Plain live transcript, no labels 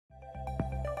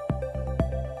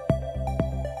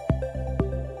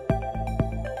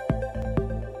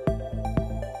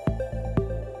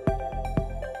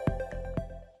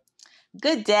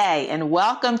Good day and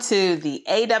welcome to the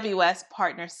AWS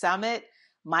Partners Summit.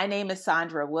 My name is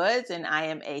Sandra Woods and I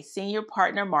am a Senior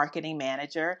Partner Marketing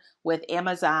Manager with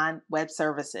Amazon Web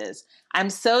Services.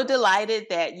 I'm so delighted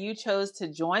that you chose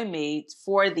to join me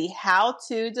for the How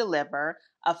to Deliver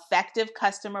Effective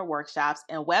Customer Workshops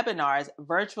and Webinars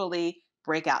virtually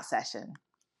breakout session.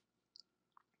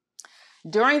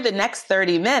 During the next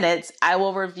 30 minutes, I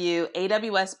will review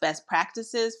AWS best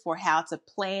practices for how to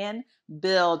plan,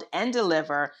 build, and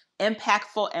deliver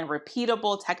impactful and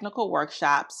repeatable technical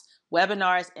workshops,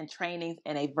 webinars, and trainings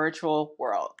in a virtual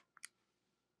world.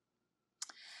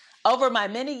 Over my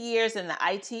many years in the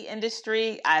IT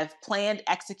industry, I've planned,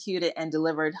 executed, and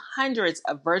delivered hundreds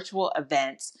of virtual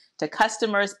events to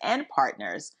customers and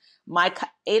partners. My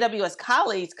AWS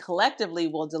colleagues collectively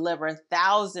will deliver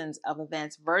thousands of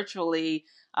events virtually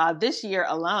this year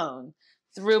alone.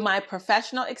 Through my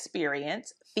professional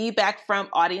experience, feedback from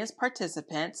audience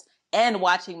participants, and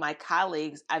watching my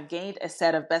colleagues, I've gained a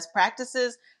set of best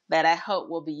practices that I hope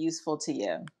will be useful to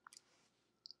you.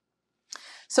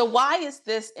 So why is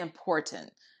this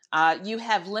important? You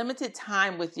have limited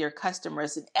time with your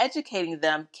customers, and educating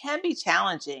them can be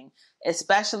challenging,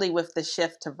 especially with the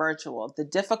shift to virtual. The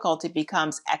difficulty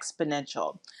becomes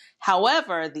exponential.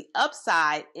 However, the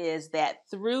upside is that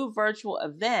through virtual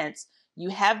events, you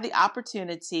have the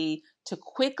opportunity to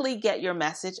quickly get your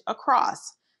message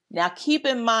across. Now, keep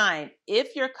in mind,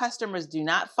 if your customers do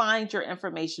not find your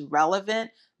information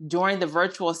relevant during the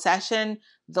virtual session,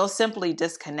 they'll simply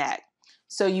disconnect.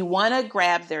 So you want to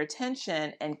grab their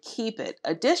attention and keep it.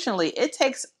 Additionally, it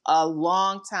takes a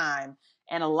long time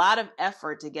and a lot of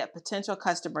effort to get potential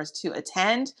customers to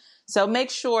attend. So make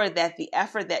sure that the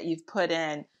effort that you've put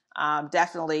in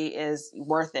definitely is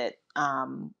worth it,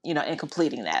 in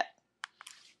completing that.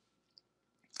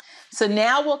 So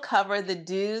now we'll cover the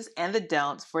do's and the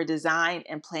don'ts for design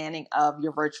and planning of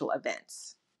your virtual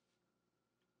events.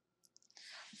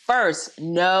 First,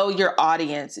 know your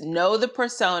audience, know the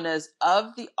personas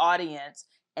of the audience,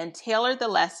 and tailor the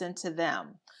lesson to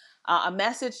them. A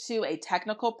message to a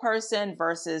technical person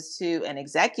versus to an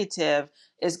executive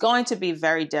is going to be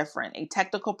very different. A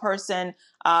technical person,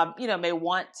 may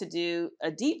want to do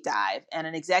a deep dive, and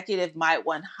an executive might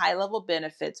want high-level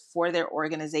benefits for their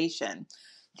organization.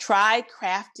 Try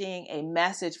crafting a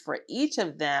message for each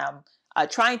of them.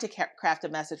 Trying to craft a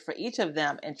message for each of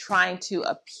them and trying to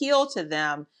appeal to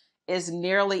them is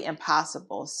nearly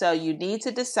impossible. So you need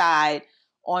to decide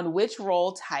on which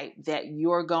role type that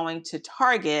you're going to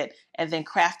target and then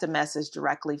craft a message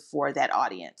directly for that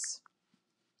audience.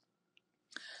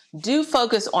 Do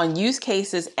focus on use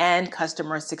cases and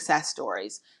customer success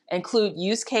stories. Include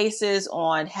use cases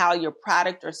on how your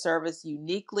product or service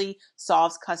uniquely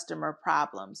solves customer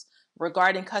problems.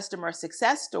 Regarding customer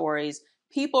success stories,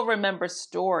 people remember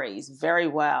stories very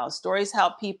well. Stories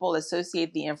help people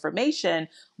associate the information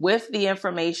with the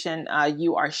information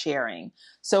you are sharing.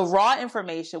 So raw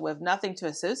information with nothing to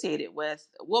associate it with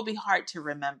will be hard to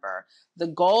remember. The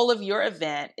goal of your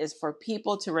event is for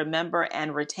people to remember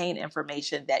and retain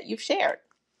information that you've shared.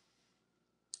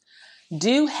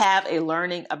 Do have a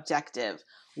learning objective.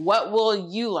 What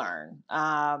will you learn?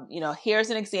 Here's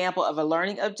an example of a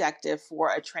learning objective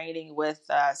for a training with,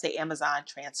 say, Amazon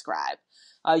Transcribe.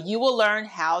 You will learn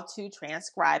how to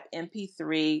transcribe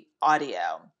MP3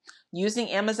 audio. Using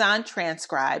Amazon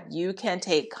Transcribe, you can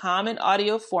take common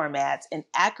audio formats and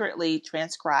accurately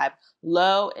transcribe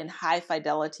low and high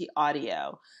fidelity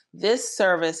audio. This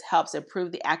service helps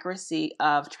improve the accuracy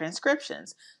of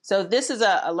transcriptions. So this is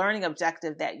a learning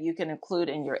objective that you can include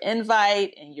in your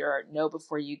invite and your know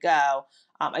before you go.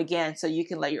 Again, so you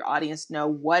can let your audience know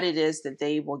what it is that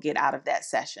they will get out of that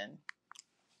session.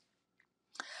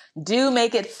 Do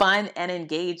make it fun and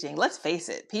engaging. Let's face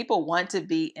it, people want to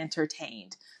be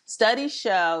entertained. Studies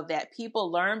show that people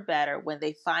learn better when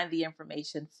they find the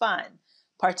information fun.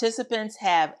 Participants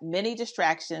have many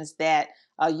distractions that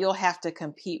you'll have to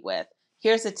compete with.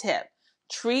 Here's a tip.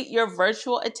 Treat your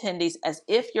virtual attendees as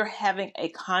if you're having a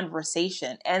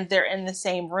conversation and they're in the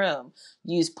same room.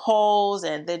 Use polls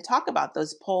and then talk about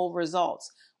those poll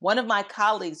results. One of my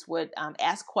colleagues would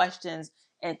ask questions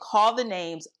and call the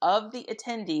names of the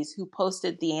attendees who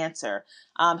posted the answer.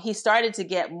 He started to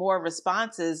get more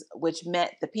responses, which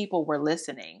meant the people were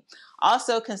listening.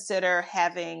 Also consider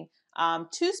having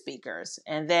two speakers,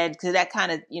 and then because that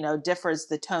kind of differs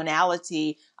the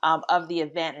tonality of the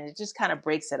event, and it just kind of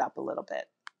breaks it up a little bit.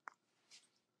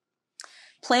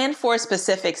 Plan for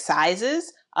specific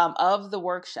sizes of the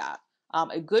workshop.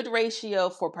 A good ratio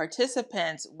for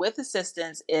participants with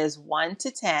assistance is 1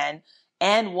 to 10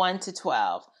 and 1 to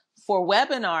 12. For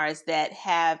webinars that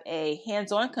have a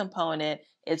hands-on component,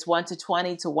 it's 1 to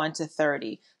 20 to 1 to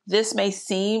 30. This may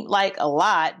seem like a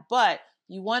lot, but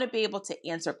you want to be able to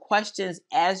answer questions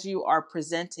as you are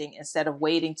presenting instead of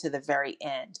waiting to the very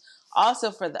end.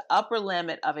 Also, for the upper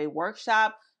limit of a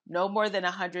workshop, no more than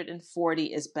 140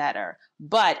 is better,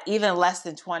 but even less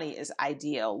than 20 is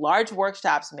ideal. Large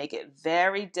workshops make it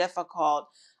very difficult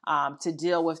to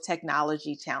deal with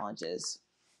technology challenges.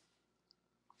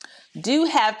 Do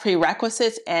have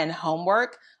prerequisites and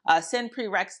homework. Send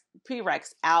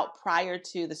prereqs out prior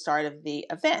to the start of the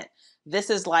event. This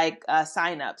is like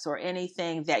signups or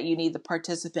anything that you need the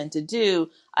participant to do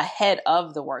ahead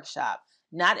of the workshop.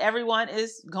 Not everyone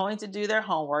is going to do their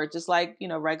homework, just like,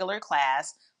 regular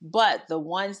class, but the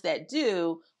ones that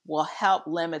do will help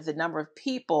limit the number of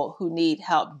people who need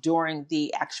help during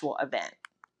the actual event.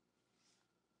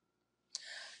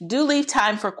 Do leave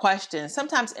time for questions.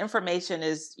 Sometimes information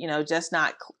is, just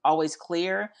not always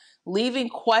clear. Leaving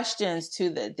questions to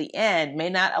the end may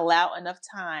not allow enough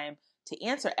time to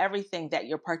answer everything that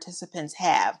your participants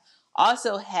have.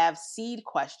 Also have seed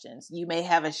questions. You may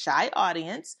have a shy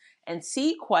audience, and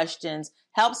seed questions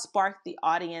help spark the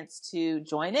audience to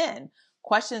join in.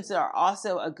 Questions are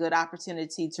also a good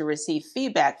opportunity to receive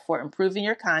feedback for improving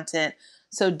your content,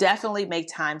 so definitely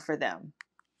make time for them.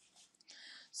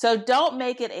 So don't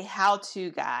make it a how-to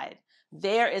guide.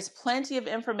 There is plenty of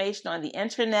information on the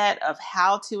internet of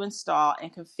how to install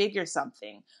and configure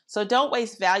something. So don't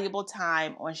waste valuable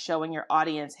time on showing your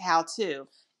audience how to.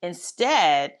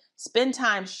 Instead, spend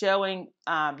time showing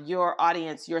your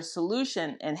audience your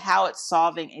solution and how it's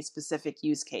solving a specific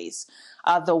use case.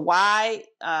 The why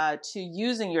to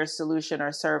using your solution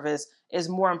or service is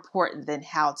more important than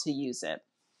how to use it.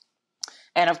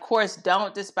 And of course,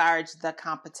 don't disparage the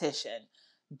competition.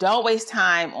 Don't waste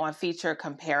time on feature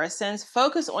comparisons.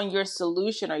 Focus on your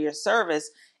solution or your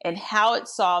service and how it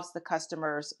solves the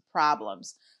customer's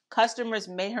problems. Customers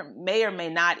may or may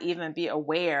not even be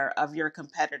aware of your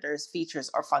competitors'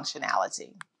 features or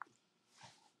functionality.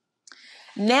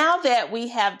 Now that we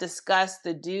have discussed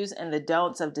the do's and the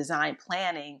don'ts of design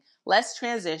planning, let's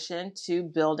transition to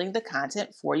building the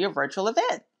content for your virtual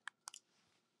event.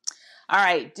 All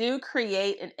right, do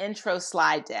create an intro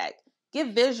slide deck. Give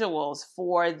visuals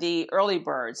for the early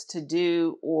birds to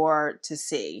do or to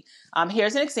see.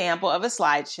 Here's an example of a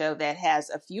slideshow that has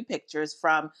a few pictures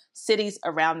from cities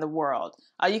around the world.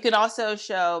 You can also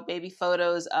show maybe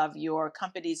photos of your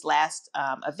company's last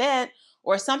event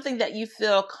or something that you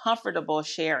feel comfortable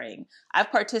sharing.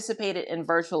 I've participated in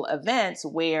virtual events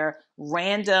where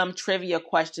random trivia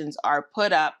questions are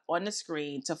put up on the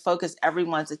screen to focus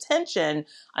everyone's attention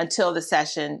until the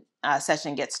session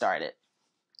gets started.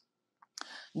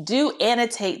 Do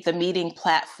annotate the meeting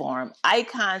platform.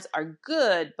 Icons are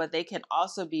good, but they can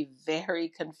also be very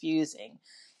confusing.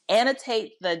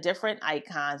 Annotate the different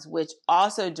icons, which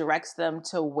also directs them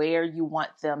to where you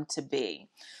want them to be.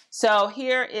 So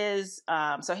here's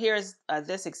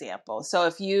this example. So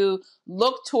if you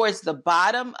look towards the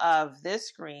bottom of this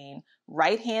screen,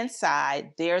 right-hand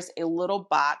side, there's a little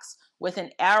box with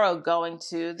an arrow going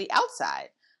to the outside.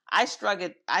 I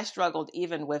struggled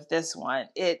even with this one.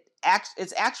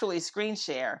 It's actually screen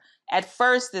share. At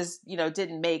first, this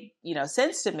didn't make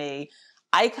sense to me.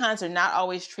 Icons are not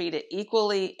always treated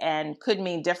equally and could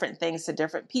mean different things to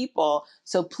different people.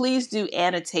 So please do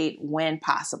annotate when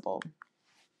possible.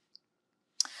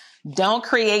 Don't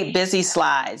create busy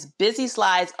slides. Busy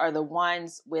slides are the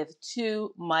ones with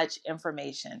too much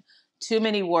information, too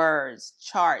many words,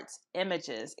 charts,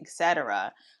 images,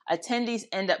 etc. Attendees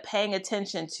end up paying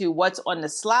attention to what's on the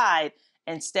slide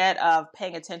instead of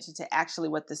paying attention to actually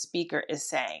what the speaker is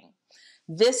saying.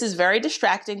 This is very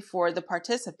distracting for the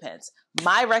participants.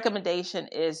 My recommendation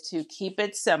is to keep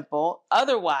it simple.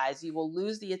 Otherwise, you will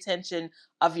lose the attention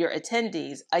of your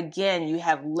attendees. Again, you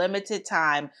have limited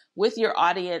time with your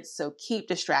audience, so keep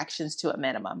distractions to a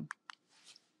minimum.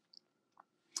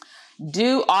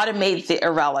 Do automate the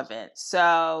irrelevant.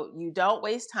 So you don't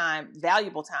waste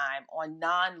valuable time on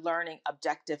non-learning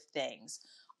objective things.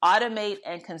 Automate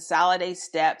and consolidate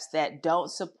steps that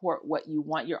don't support what you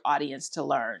want your audience to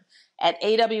learn. At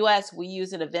AWS, we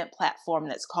use an event platform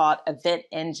that's called Event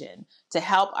Engine to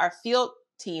help our field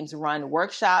teams run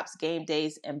workshops, game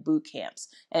days, and boot camps,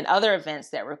 and other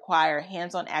events that require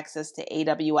hands-on access to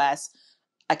AWS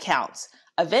accounts.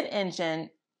 Event Engine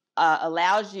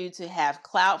allows you to have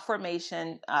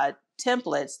CloudFormation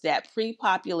templates that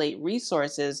pre-populate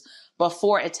resources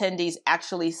before attendees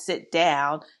actually sit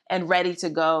down and ready to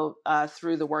go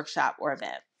through the workshop or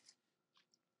event.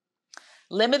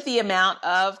 Limit the amount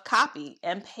of copy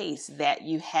and paste that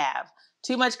you have.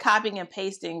 Too much copying and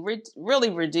pasting really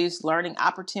reduce learning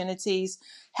opportunities.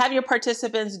 Have your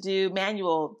participants do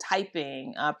manual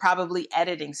typing, probably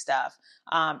editing stuff,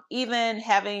 even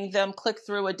having them click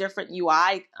through a different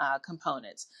UI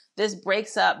components. This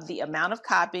breaks up the amount of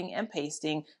copying and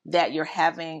pasting that you're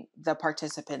having the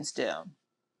participants do.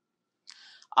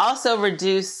 Also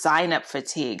reduce sign-up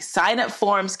fatigue. Sign-up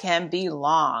forms can be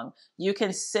long. You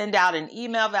can send out an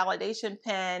email validation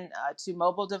pin to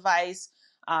mobile device.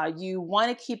 You want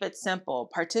to keep it simple.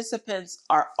 Participants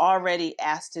are already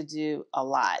asked to do a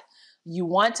lot. You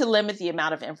want to limit the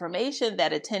amount of information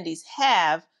that attendees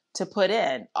have to put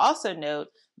in. Also note,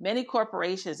 many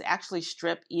corporations actually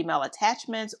strip email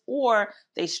attachments or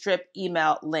they strip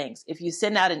email links. If you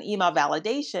send out an email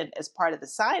validation as part of the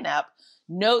sign-up,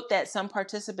 note that some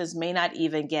participants may not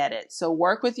even get it. So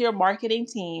work with your marketing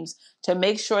teams to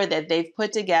make sure that they've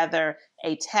put together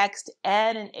a text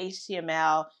and an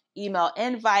HTML email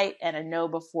invite and a know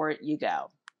before you go.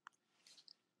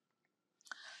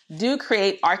 Do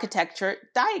create architecture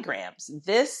diagrams.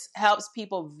 This helps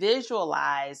people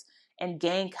visualize and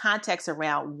gain context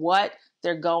around what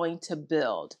they're going to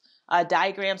build.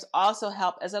 Diagrams also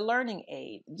help as a learning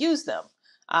aid. Use them.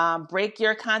 Break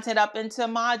your content up into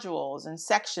modules and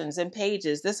sections and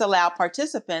pages. This allows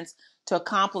participants to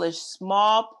accomplish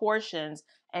small portions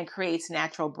and creates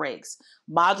natural breaks.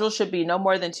 Modules should be no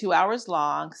more than 2 hours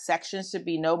long. Sections should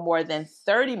be no more than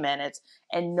 30 minutes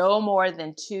and no more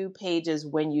than 2 pages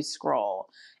when you scroll.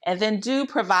 And then do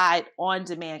provide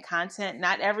on-demand content.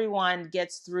 Not everyone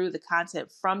gets through the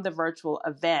content from the virtual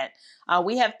event.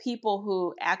 We have people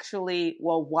who actually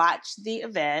will watch the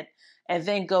event and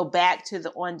then go back to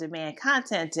the on-demand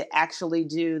content to actually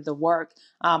do the work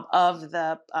of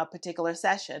the particular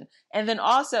session. And then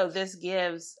also this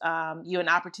gives you an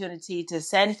opportunity to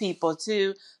send people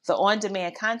to the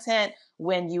on-demand content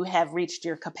when you have reached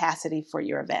your capacity for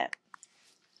your event.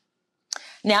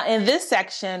 Now, in this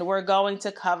section, we're going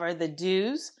to cover the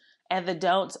do's and the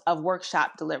don'ts of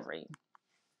workshop delivery.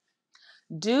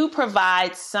 Do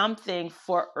provide something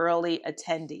for early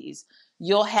attendees.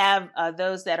 You'll have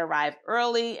those that arrive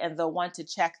early and they'll want to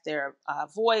check their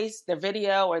voice, their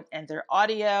video, and their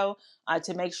audio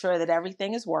to make sure that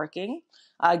everything is working.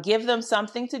 Give them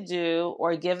something to do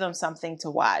or give them something to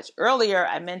watch. Earlier,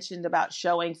 I mentioned about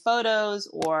showing photos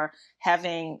or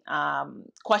having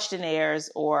questionnaires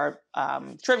or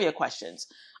trivia questions.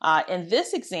 In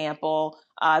this example,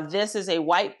 this is a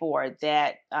whiteboard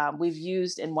that we've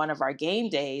used in one of our game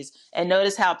days. And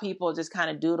notice how people just kind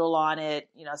of doodle on it,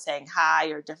 saying hi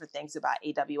or different things about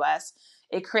AWS.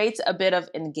 It creates a bit of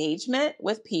engagement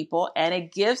with people and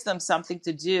it gives them something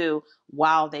to do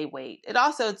while they wait. It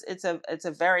also, it's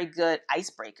a very good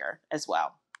icebreaker as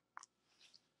well.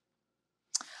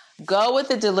 Go with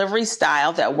the delivery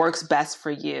style that works best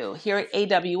for you. Here at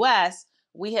AWS,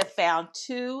 we have found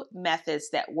 2 methods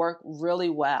that work really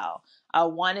well.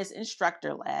 One is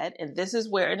instructor-led, and this is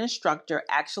where an instructor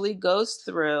actually goes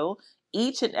through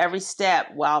each and every step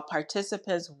while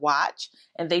participants watch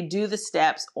and they do the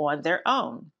steps on their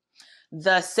own.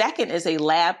 The second is a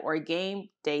lab or game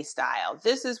day style.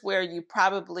 This is where you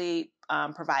probably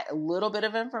provide a little bit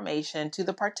of information to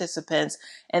the participants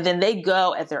and then they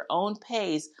go at their own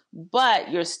pace,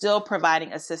 but you're still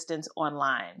providing assistance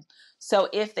online. So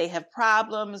if they have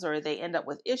problems or they end up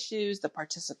with issues, the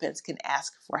participants can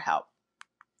ask for help.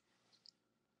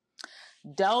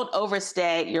 Don't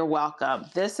overstay your welcome.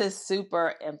 This is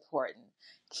super important.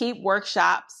 Keep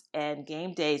workshops and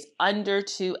game days under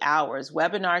 2 hours.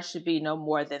 Webinars should be no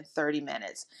more than 30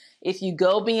 minutes. If you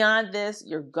go beyond this,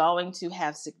 you're going to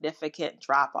have significant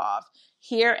drop-off.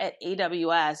 Here at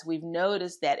AWS, we've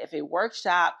noticed that if a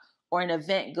workshop or an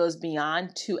event goes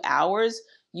beyond 2 hours,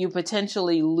 you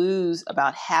potentially lose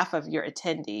about half of your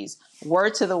attendees.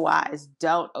 Word to the wise,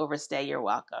 don't overstay your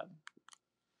welcome.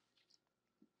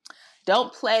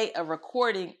 Don't play a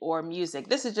recording or music.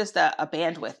 This is just a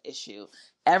bandwidth issue.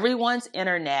 Everyone's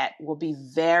internet will be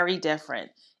very different.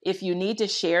 If you need to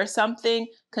share something,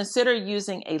 consider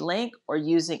using a link or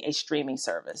using a streaming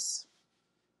service.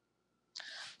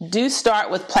 Do start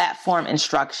with platform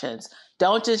instructions.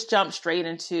 Don't just jump straight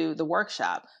into the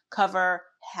workshop. Cover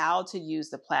how to use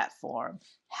the platform,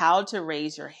 how to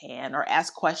raise your hand or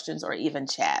ask questions or even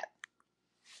chat.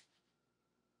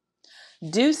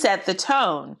 Do set the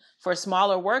tone. For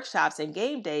smaller workshops and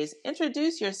game days,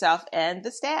 introduce yourself and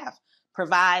the staff.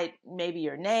 Provide maybe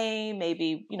your name,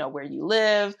 maybe where you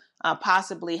live,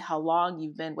 possibly how long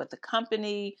you've been with the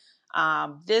company.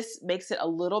 This makes it a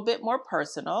little bit more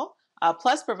personal.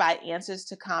 Plus provide answers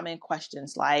to common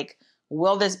questions like,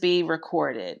 will this be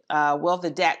recorded? Will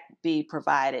the deck be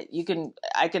provided?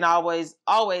 I can always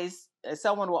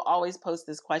someone will always post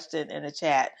this question in the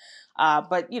chat.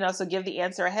 But, so give the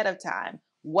answer ahead of time.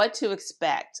 What to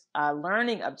expect,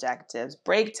 learning objectives,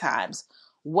 break times.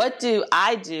 What do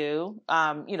I do?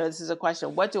 This is a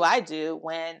question. What do I do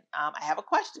when I have a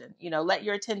question? Let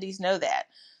your attendees know that.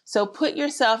 So put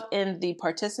yourself in the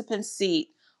participant's seat.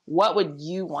 What would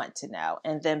you want to know?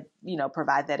 And then,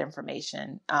 provide that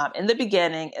information in the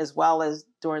beginning as well as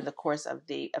during the course of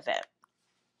the event.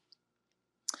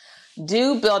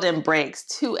 Do build in breaks.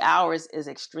 2 hours is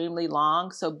extremely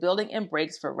long. So building in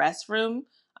breaks for restroom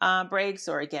breaks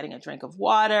or getting a drink of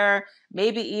water,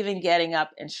 maybe even getting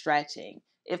up and stretching.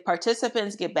 If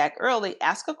participants get back early,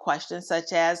 ask a question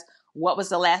such as, what was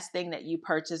the last thing that you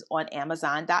purchased on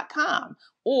Amazon.com?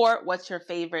 Or what's your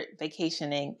favorite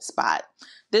vacationing spot?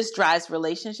 This drives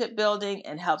relationship building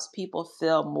and helps people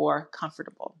feel more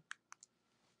comfortable.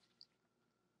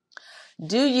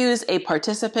 Do use a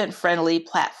participant-friendly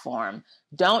platform.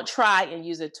 Don't try and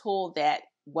use a tool that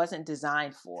wasn't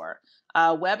designed for.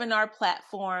 Webinar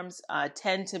platforms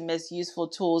tend to miss useful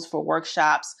tools for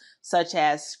workshops such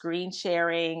as screen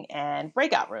sharing and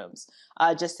breakout rooms,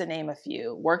 just to name a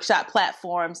few. Workshop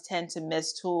platforms tend to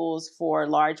miss tools for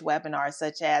large webinars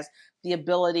such as the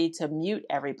ability to mute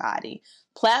everybody.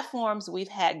 Platforms we've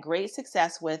had great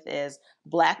success with is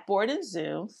Blackboard and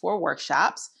Zoom for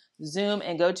workshops, Zoom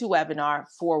and GoToWebinar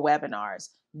for webinars.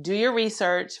 Do your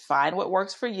research, find what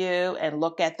works for you, and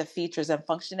look at the features and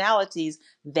functionalities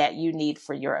that you need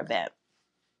for your event.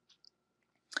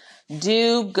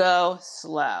 Do go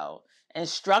slow.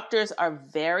 Instructors are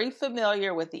very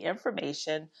familiar with the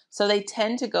information, so they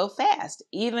tend to go fast,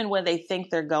 even when they think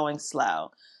they're going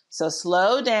slow. So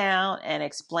slow down and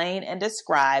explain and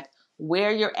describe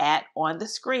where you're at on the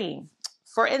screen.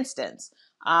 For instance,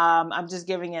 I'm just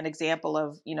giving an example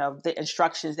of, the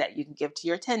instructions that you can give to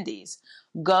your attendees.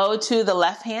 Go to the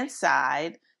left-hand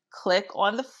side, click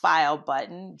on the File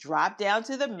button, drop down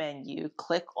to the menu,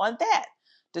 click on that.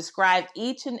 Describe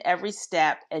each and every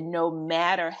step, and no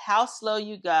matter how slow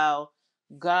you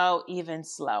go even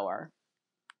slower.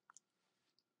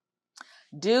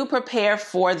 Do prepare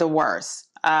for the worst.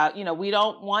 We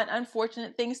don't want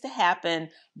unfortunate things to happen,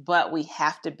 but we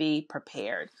have to be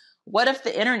prepared. What if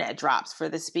the internet drops for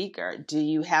the speaker? Do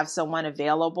you have someone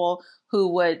available who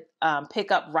would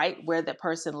pick up right where the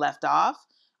person left off?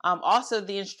 Also,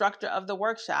 the instructor of the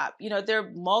workshop,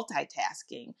 they're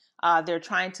multitasking. They're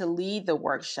trying to lead the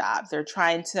workshop. They're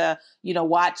trying to,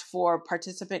 watch for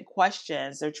participant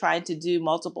questions. They're trying to do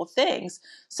multiple things.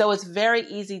 So it's very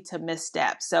easy to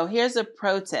misstep. So here's a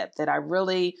pro tip that I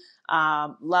really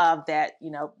love that,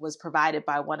 was provided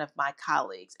by one of my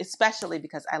colleagues, especially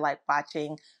because I like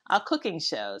watching cooking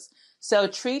shows. So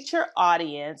treat your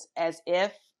audience as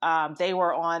if they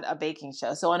were on a baking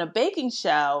show. So on a baking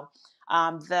show,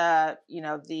 the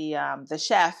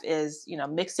chef is,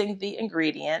 mixing the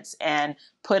ingredients and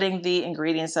putting the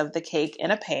ingredients of the cake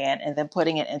in a pan and then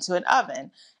putting it into an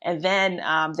oven. And then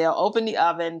they'll open the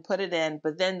oven, put it in,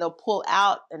 but then they'll pull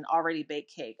out an already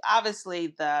baked cake.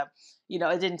 Obviously,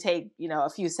 it didn't take, a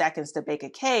few seconds to bake a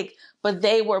cake, but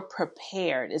they were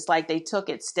prepared. It's like they took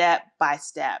it step by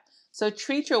step. So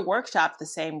treat your workshop the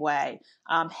same way.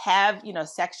 Have,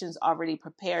 sections already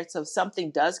prepared. So if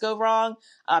something does go wrong,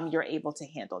 you're able to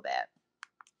handle that.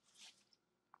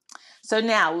 So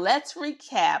now let's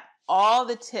recap all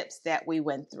the tips that we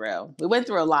went through. We went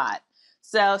through a lot.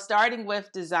 So starting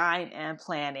with design and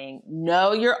planning,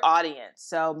 know your audience.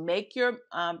 So make your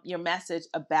message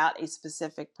about a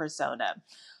specific persona.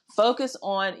 Focus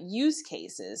on use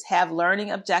cases, have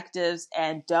learning objectives,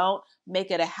 and don't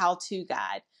make it a how-to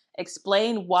guide.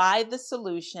 Explain why the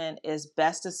solution is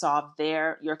best to solve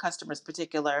your customer's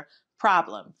particular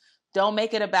problem. Don't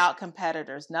make it about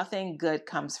competitors. Nothing good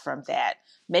comes from that.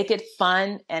 Make it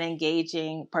fun and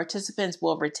engaging. Participants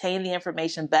will retain the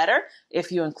information better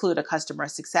if you include a customer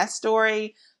success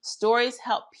story. Stories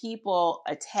help people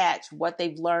attach what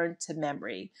they've learned to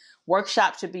memory.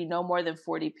 Workshops should be no more than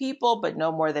 40 people, but no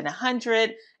more than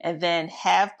 100. And then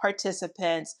have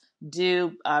participants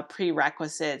do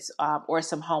prerequisites or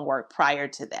some homework prior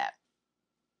to that.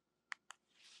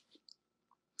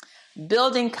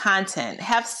 Building content.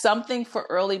 Have something for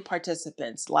early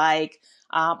participants like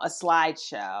a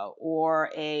slideshow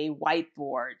or a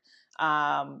whiteboard.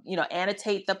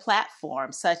 Annotate the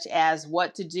platform, such as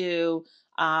what to do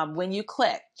when you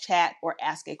click, chat, or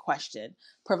ask a question.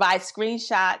 Provide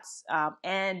screenshots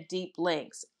and deep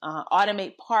links.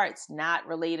 Automate parts not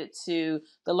related to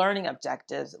the learning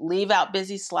objectives. Leave out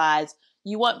busy slides.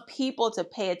 You want people to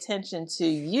pay attention to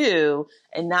you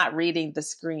and not reading the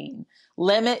screen.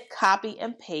 Limit copy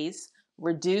and paste.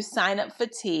 reduce sign-up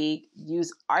fatigue,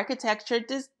 use architecture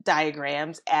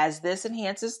diagrams as this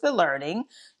enhances the learning,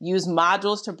 use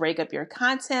modules to break up your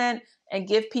content, and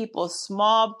give people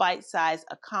small bite-sized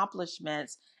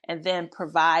accomplishments, and then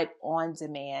provide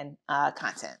on-demand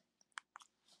content.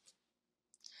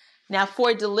 Now,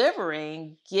 for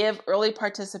delivering, give early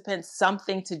participants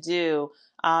something to do,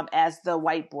 as the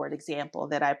whiteboard example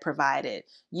that I provided.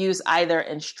 Use either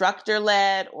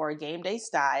instructor-led or game day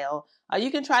style. You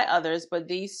can try others, but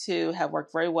these two have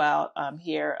worked very well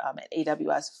here at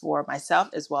AWS for myself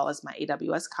as well as my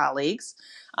AWS colleagues.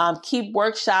 Keep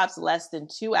workshops less than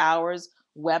 2 hours,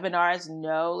 webinars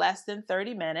no less than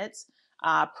 30 minutes.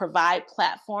 Provide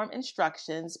platform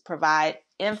instructions, provide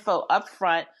info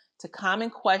upfront to common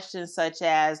questions such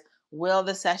as, will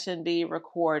the session be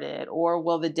recorded or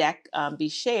will the deck be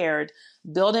shared?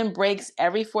 Build in breaks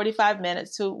every 45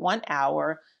 minutes to 1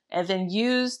 hour, and then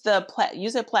use a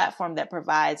platform that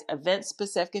provides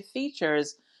event-specific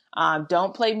features.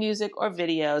 Don't play music or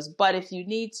videos, but if you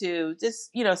need to, just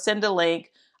send a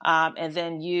link and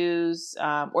then use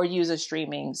a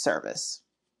streaming service.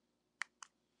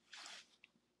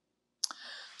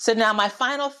 So now my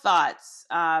final thoughts.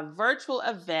 Virtual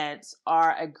events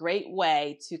are a great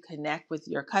way to connect with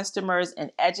your customers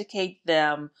and educate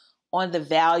them on the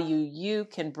value you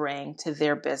can bring to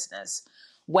their business.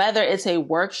 Whether it's a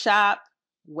workshop,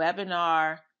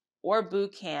 webinar, or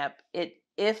boot camp,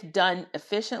 if done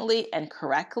efficiently and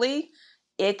correctly,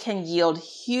 it can yield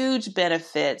huge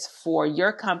benefits for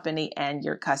your company and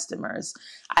your customers.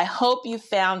 I hope you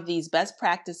found these best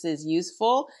practices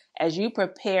useful as you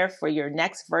prepare for your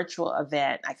next virtual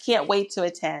event. I can't wait to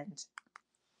attend.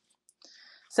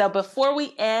 So before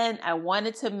we end, I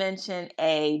wanted to mention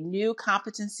a new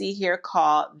competency here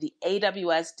called the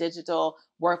AWS Digital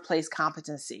Workplace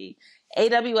Competency.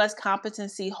 AWS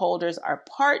competency holders are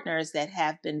partners that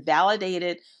have been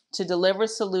validated to deliver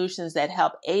solutions that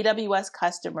help AWS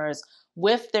customers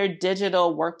with their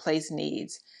digital workplace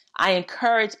needs. I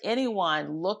encourage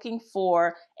anyone looking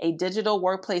for a digital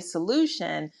workplace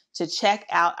solution to check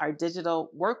out our digital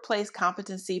workplace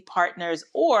competency partners,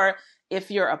 or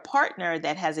if you're a partner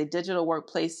that has a digital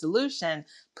workplace solution,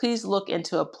 please look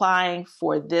into applying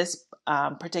for this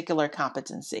particular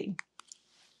competency.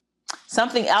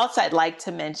 Something else I'd like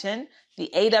to mention, the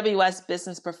AWS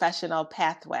Business Professional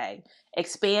Pathway.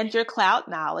 Expand your cloud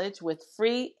knowledge with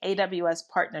free AWS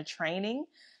partner training,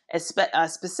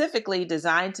 specifically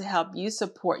designed to help you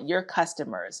support your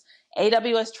customers.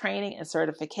 AWS training and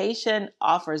certification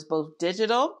offers both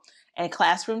digital and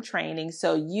classroom training,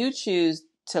 so you choose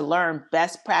to learn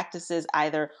best practices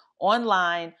either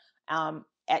online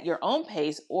at your own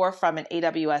pace or from an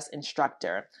AWS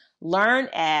instructor. Learn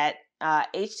at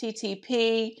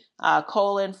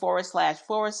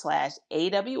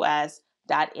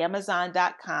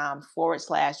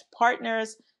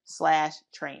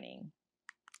http://aws.amazon.com/partners/training.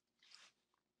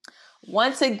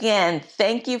 Once again,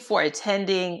 thank you for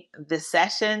attending this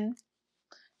session.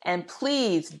 And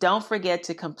please don't forget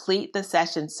to complete the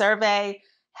session survey.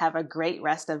 Have a great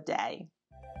rest of day.